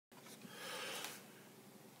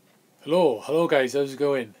Hello guys, how's it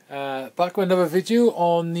going? Back with another video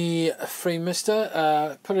on the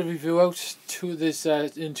Framemeister. Put a review out to this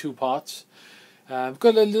in two parts. I've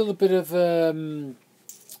got a little bit of an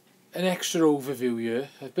extra overview here,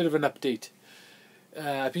 a bit of an update.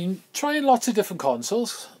 I've been trying lots of different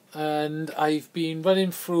consoles and I've been running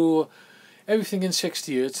through everything in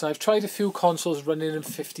 60 Hz. I've tried a few consoles running in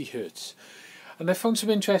 50 Hz and I found some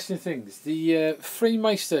interesting things. The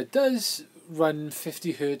Framemeister does run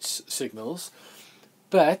 50 Hz signals,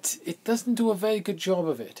 but it doesn't do a very good job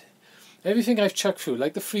of it. Everything I've checked through,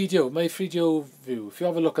 like the 3DO, my 3DO view, if you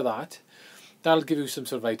have a look at that, that'll give you some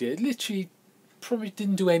sort of idea. It literally probably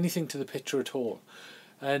didn't do anything to the picture at all.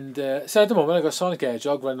 And so at the moment I've got Sonic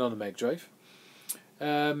Hedgehog running on a Mega Drive.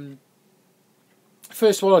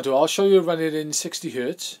 First what I'll do, I'll show you run it in 60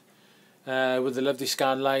 Hz with the lovely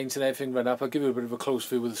scan lines and everything run up. I'll give you a bit of a close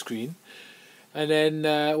view of the screen. And then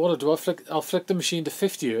what I'll do, I'll flick the machine to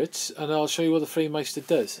 50 Hz and I'll show you what the Framemeister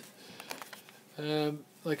does.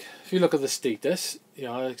 Like if you look at the status, you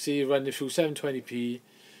know, I can see you running through 720p,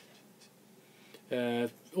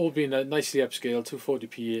 all being nicely upscaled,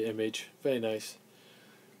 240p image, very nice.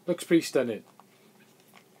 Looks pretty stunning.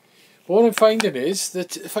 But what I'm finding is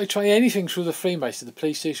that if I try anything through the Framemeister, the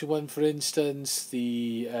PlayStation 1 for instance,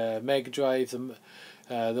 the Mega Drive,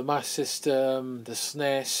 the Master System, the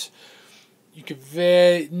SNES, you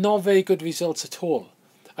get not very good results at all.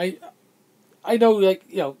 I know, like,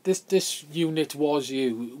 you know, this unit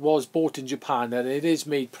was bought in Japan and it is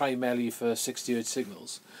made primarily for 60 Hz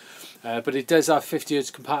signals, but it does have 50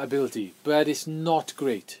 Hz compatibility, but it's not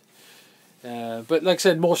great. But like I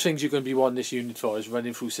said, most things you're going to be wanting this unit for is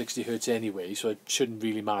running through 60 Hz anyway, so it shouldn't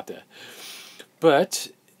really matter. But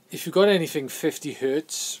if you've got anything 50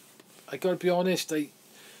 Hz, I gotta be honest, I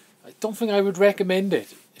don't think I would recommend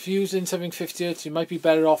it. If you're using something 50 Hz, you might be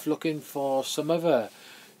better off looking for some other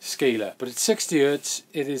scaler. But at 60 Hz,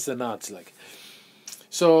 it is the nads, like.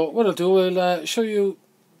 So what I'll do, I'll show you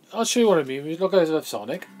what I mean. Look at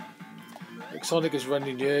Sonic. Like Sonic is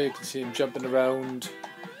running here, you can see him jumping around.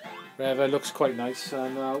 Wherever, looks quite nice.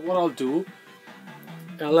 And what I'll do,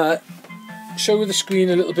 I'll show you the screen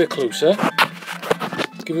a little bit closer.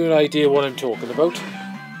 Give you an idea what I'm talking about.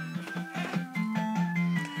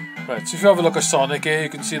 Right, so if you have a look at Sonic here, you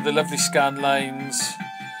can see the lovely scan lines.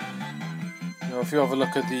 You know, if you have a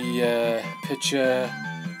look at the picture,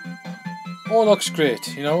 all looks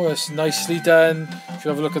great. You know, it's nicely done. If you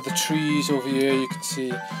have a look at the trees over here, you can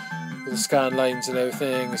see the scan lines and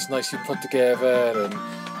everything. It's nicely put together, and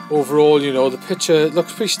overall, you know, the picture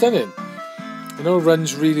looks pretty stunning. You know,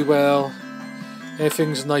 runs really well.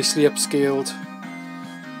 Everything's nicely upscaled.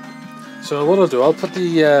 So what I'll do, I'll put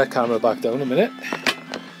the camera back down a minute.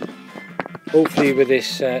 Hopefully with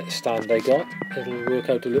this stand I got, it'll work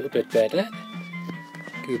out a little bit better.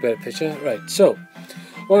 Give you a better picture. Right, so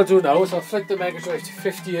what I'll do now is I'll flick the Mega Drive to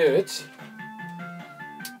 50 Hz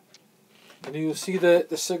and you'll see the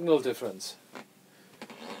signal difference.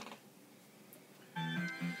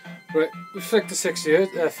 Right, we flicked to 50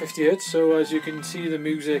 Hz, so as you can see the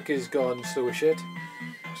music is gone slow as shit,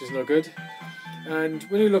 which is not good. And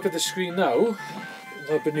when you look at the screen now,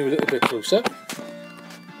 I'll bring you a little bit closer.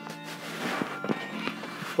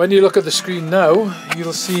 When you look at the screen now,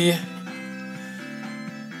 you'll see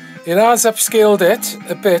it has upscaled it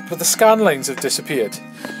a bit, but the scan lines have disappeared.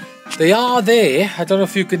 They are there, I don't know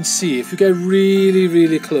if you can see, if you get really,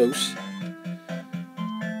 really close.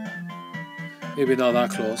 Maybe not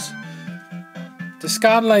that close. The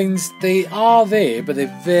scan lines, they are there, but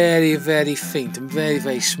they're very, very faint and very,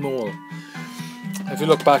 very small. If you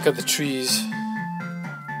look back at the trees,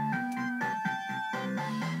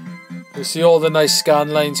 you see all the nice scan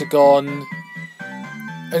lines are gone,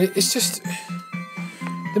 and it's just,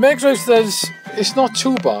 the Mega Drive does, it's not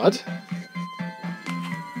too bad.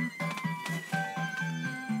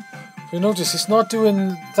 You notice it's not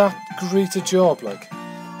doing that great a job, like.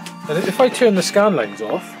 And if I turn the scan lines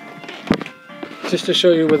off, just to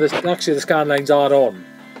show you where actually the scan lines are on.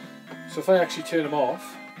 So if I actually turn them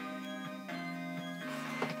off,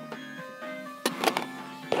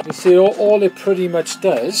 you see all it pretty much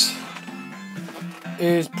does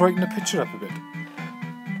is brighten the picture up a bit.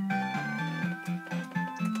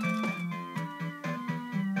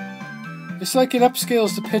 It's like it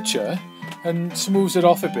upscales the picture and smooths it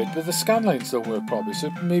off a bit, but the scan lines don't work properly, so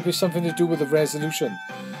maybe it's something to do with the resolution.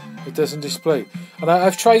 It doesn't display. And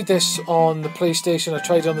I've tried this on the PlayStation, I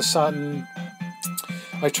tried on the Saturn,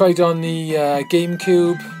 I tried on the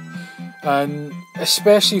GameCube, and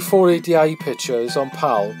especially 480i pictures on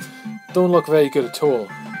PAL don't look very good at all.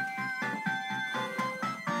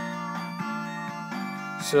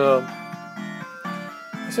 So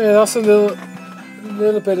So yeah, that's a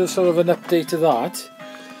little bit of sort of an update to that.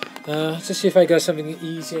 Let's see if I got something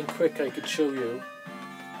easy and quick I could show you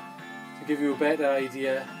to give you a better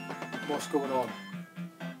idea what's going on.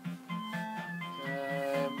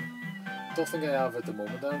 Don't think I have at the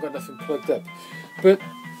moment. I haven't got nothing plugged up, but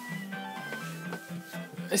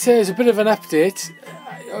I say it's a bit of an update.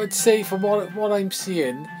 I would say from what I'm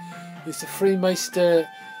seeing is the Framemeister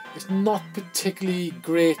is not particularly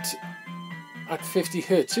great at 50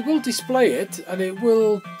 Hertz. It will display it and it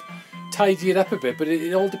will tidy it up a bit, but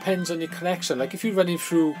it all depends on your connection. Like if you're running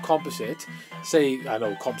through composite, say, I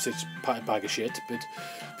know composite's a bag of shit, but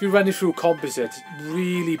if you're running through composite,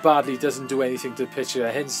 really badly doesn't do anything to the picture,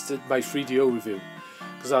 hence my 3DO review,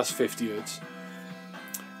 because that's 50 Hertz.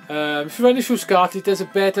 If you're running through SCART, it does a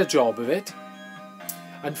better job of it,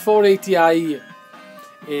 and 480i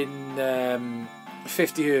in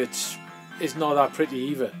 50 Hertz is not that pretty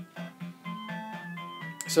either.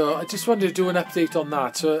 So I just wanted to do an update on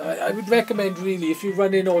that. So I would recommend really, if you're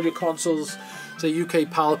running all your consoles, say UK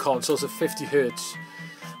PAL consoles at 50 Hertz,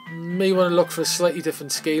 you may want to look for a slightly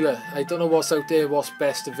different scaler. I don't know what's out there, what's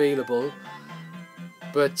best available,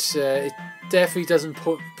 but it definitely doesn't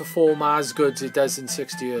perform as good as it does in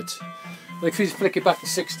 60 Hertz. Like if you flick it back to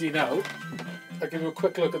 60 now, I'll give you a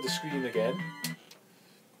quick look at the screen again,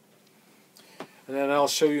 and then I'll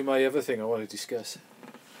show you my other thing I want to discuss.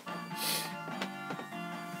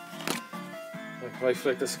 If I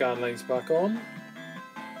flick the scan lines back on,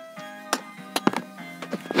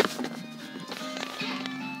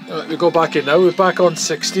 right, we go back in now, we're back on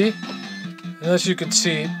 60, and as you can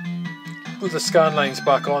see, with the scan lines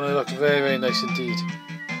back on, it looks very, very nice indeed.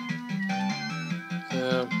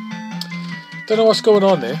 Don't know what's going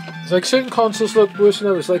on there. It's like certain consoles look worse than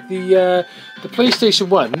others. Like the PlayStation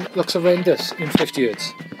 1 looks horrendous in 50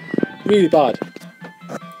 Hz, really bad,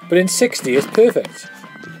 but in 60 it's perfect.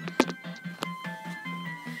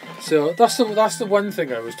 So that's the one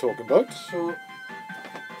thing I was talking about. So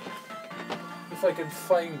if I can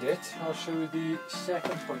find it, I'll show you the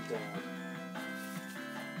second point there.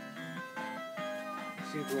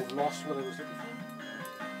 Seem to have lost what I was looking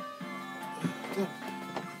for.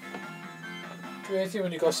 Creative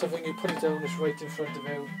when you got something, you put it down, it's right in front of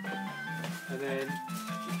you, and then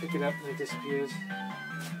you pick it up and it disappears.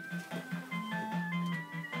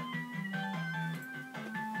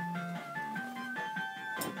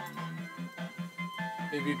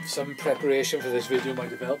 Maybe some preparation for this video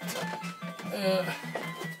might have helped.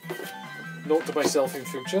 Note to myself in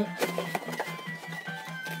future.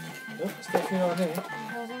 No, it's definitely not there.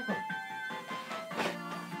 How's that gone?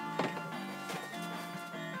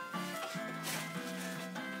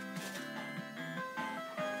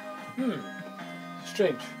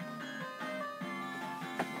 Strange.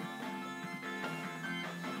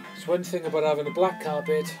 It's one thing about having a black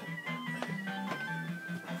carpet.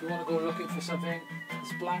 If you want to go looking for something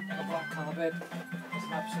that's black on a black carpet, it's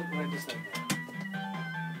an absolute horrendous thing.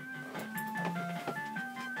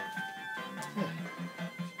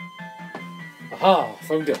 Aha,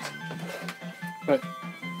 found it. Right.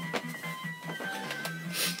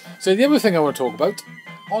 So the other thing I want to talk about,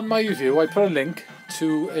 on my review I put a link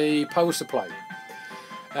to a power supply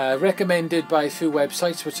recommended by a few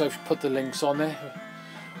websites, which I've put the links on there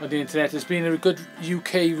on the internet. It's been a good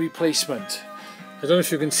UK replacement. I don't know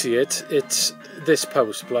if you can see it. It's this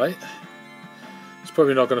power supply. It's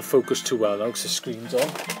probably not going to focus too well now because the screen's on.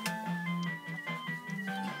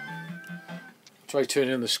 Try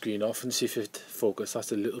turning the screen off and see if it focuses.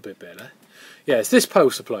 That's a little bit better. Yeah, it's this power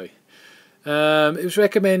supply. It was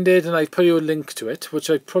recommended, and I've put you a link to it, which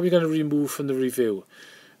I'm probably going to remove from the review.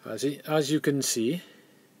 As you can see,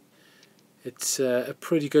 it's a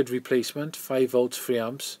pretty good replacement, 5 volts, 3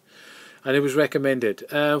 amps, and it was recommended.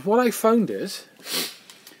 What I found is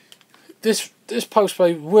this power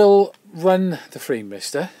supply will run the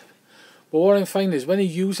Framemeister, but what I'm finding is when you're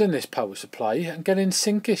using this power supply, I'm getting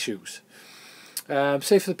sync issues.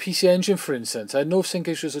 Say for the PC Engine, for instance, I had no sync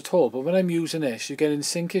issues at all, but when I'm using this, you're getting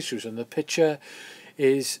sync issues and the picture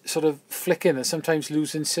is sort of flicking and sometimes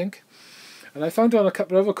losing sync. And I found it on a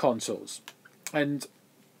couple of other consoles, and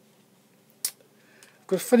I've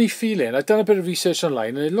got a funny feeling. I've done a bit of research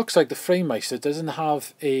online, and it looks like the Framemeister doesn't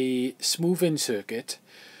have a smoothing circuit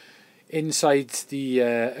inside the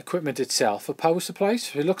equipment itself for power supplies.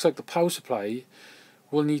 So it looks like the power supply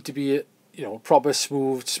will need to be proper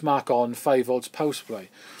smooth, smack on 5 volts power supply,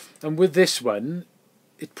 and with this one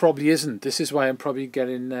it probably isn't. This is why I'm probably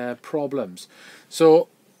getting problems. So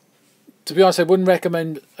to be honest, I wouldn't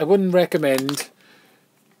recommend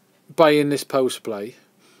buying this power supply,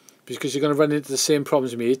 because you're going to run into the same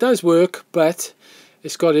problems as me. It does work, but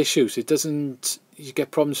it's got issues. It doesn't, you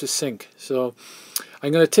get problems with sync. So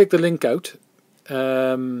I'm going to take the link out.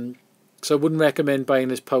 So I wouldn't recommend buying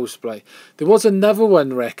this power supply. There was another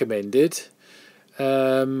one recommended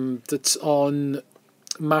that's on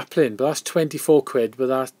Maplin, but that's 24 quid, but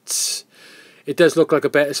that's, it does look like a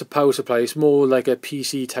better power supply. It's more like a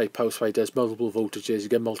PC type power supply. It does multiple voltages, you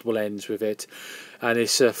get multiple ends with it, and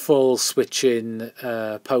it's a full switching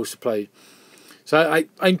power supply. So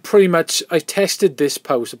I'm pretty much, I tested this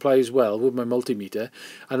power supply as well with my multimeter,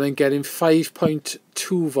 and I'm getting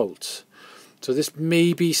 5.2 volts. So this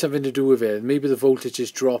may be something to do with it. Maybe the voltage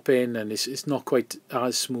is dropping and it's not quite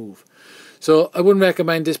as smooth. So I wouldn't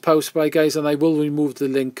recommend this power supply, guys, and I will remove the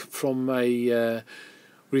link from my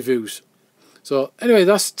reviews. So anyway,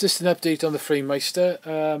 that's just an update on the Framemeister.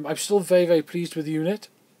 I'm still very, very pleased with the unit.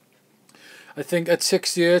 I think at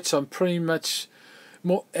 60 Hz, I'm pretty much,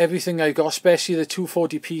 everything I got, especially the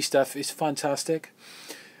 240p stuff, is fantastic.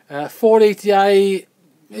 480i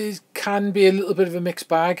can be a little bit of a mixed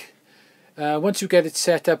bag. Once you get it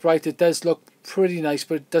set up right, it does look pretty nice,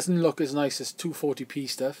 but it doesn't look as nice as 240p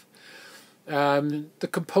stuff. The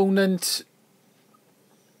component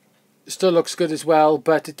still looks good as well,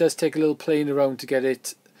 but it does take a little playing around to get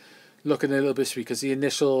it looking a little bit sweet, because the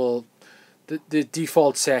initial, the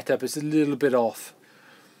default setup is a little bit off.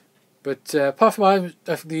 But apart from that,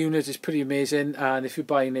 I think the unit is pretty amazing, and if you're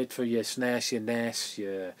buying it for your SNES, your NES,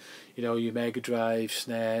 your, you know, your Mega Drive,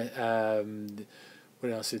 SNES,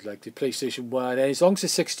 what else is like the PlayStation 1, and as long as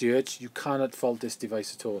it's 60 Hz, you cannot fault this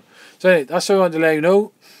device at all. So anyway, that's what I wanted to let you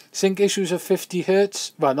know. Sync issues of 50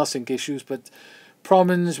 Hz, well, not sync issues, but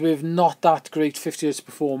problems with not that great 50 Hz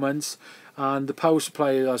performance, and the power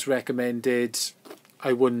supply as recommended,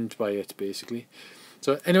 I wouldn't buy it basically.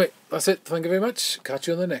 So anyway, that's it. Thank you very much. Catch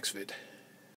you on the next vid.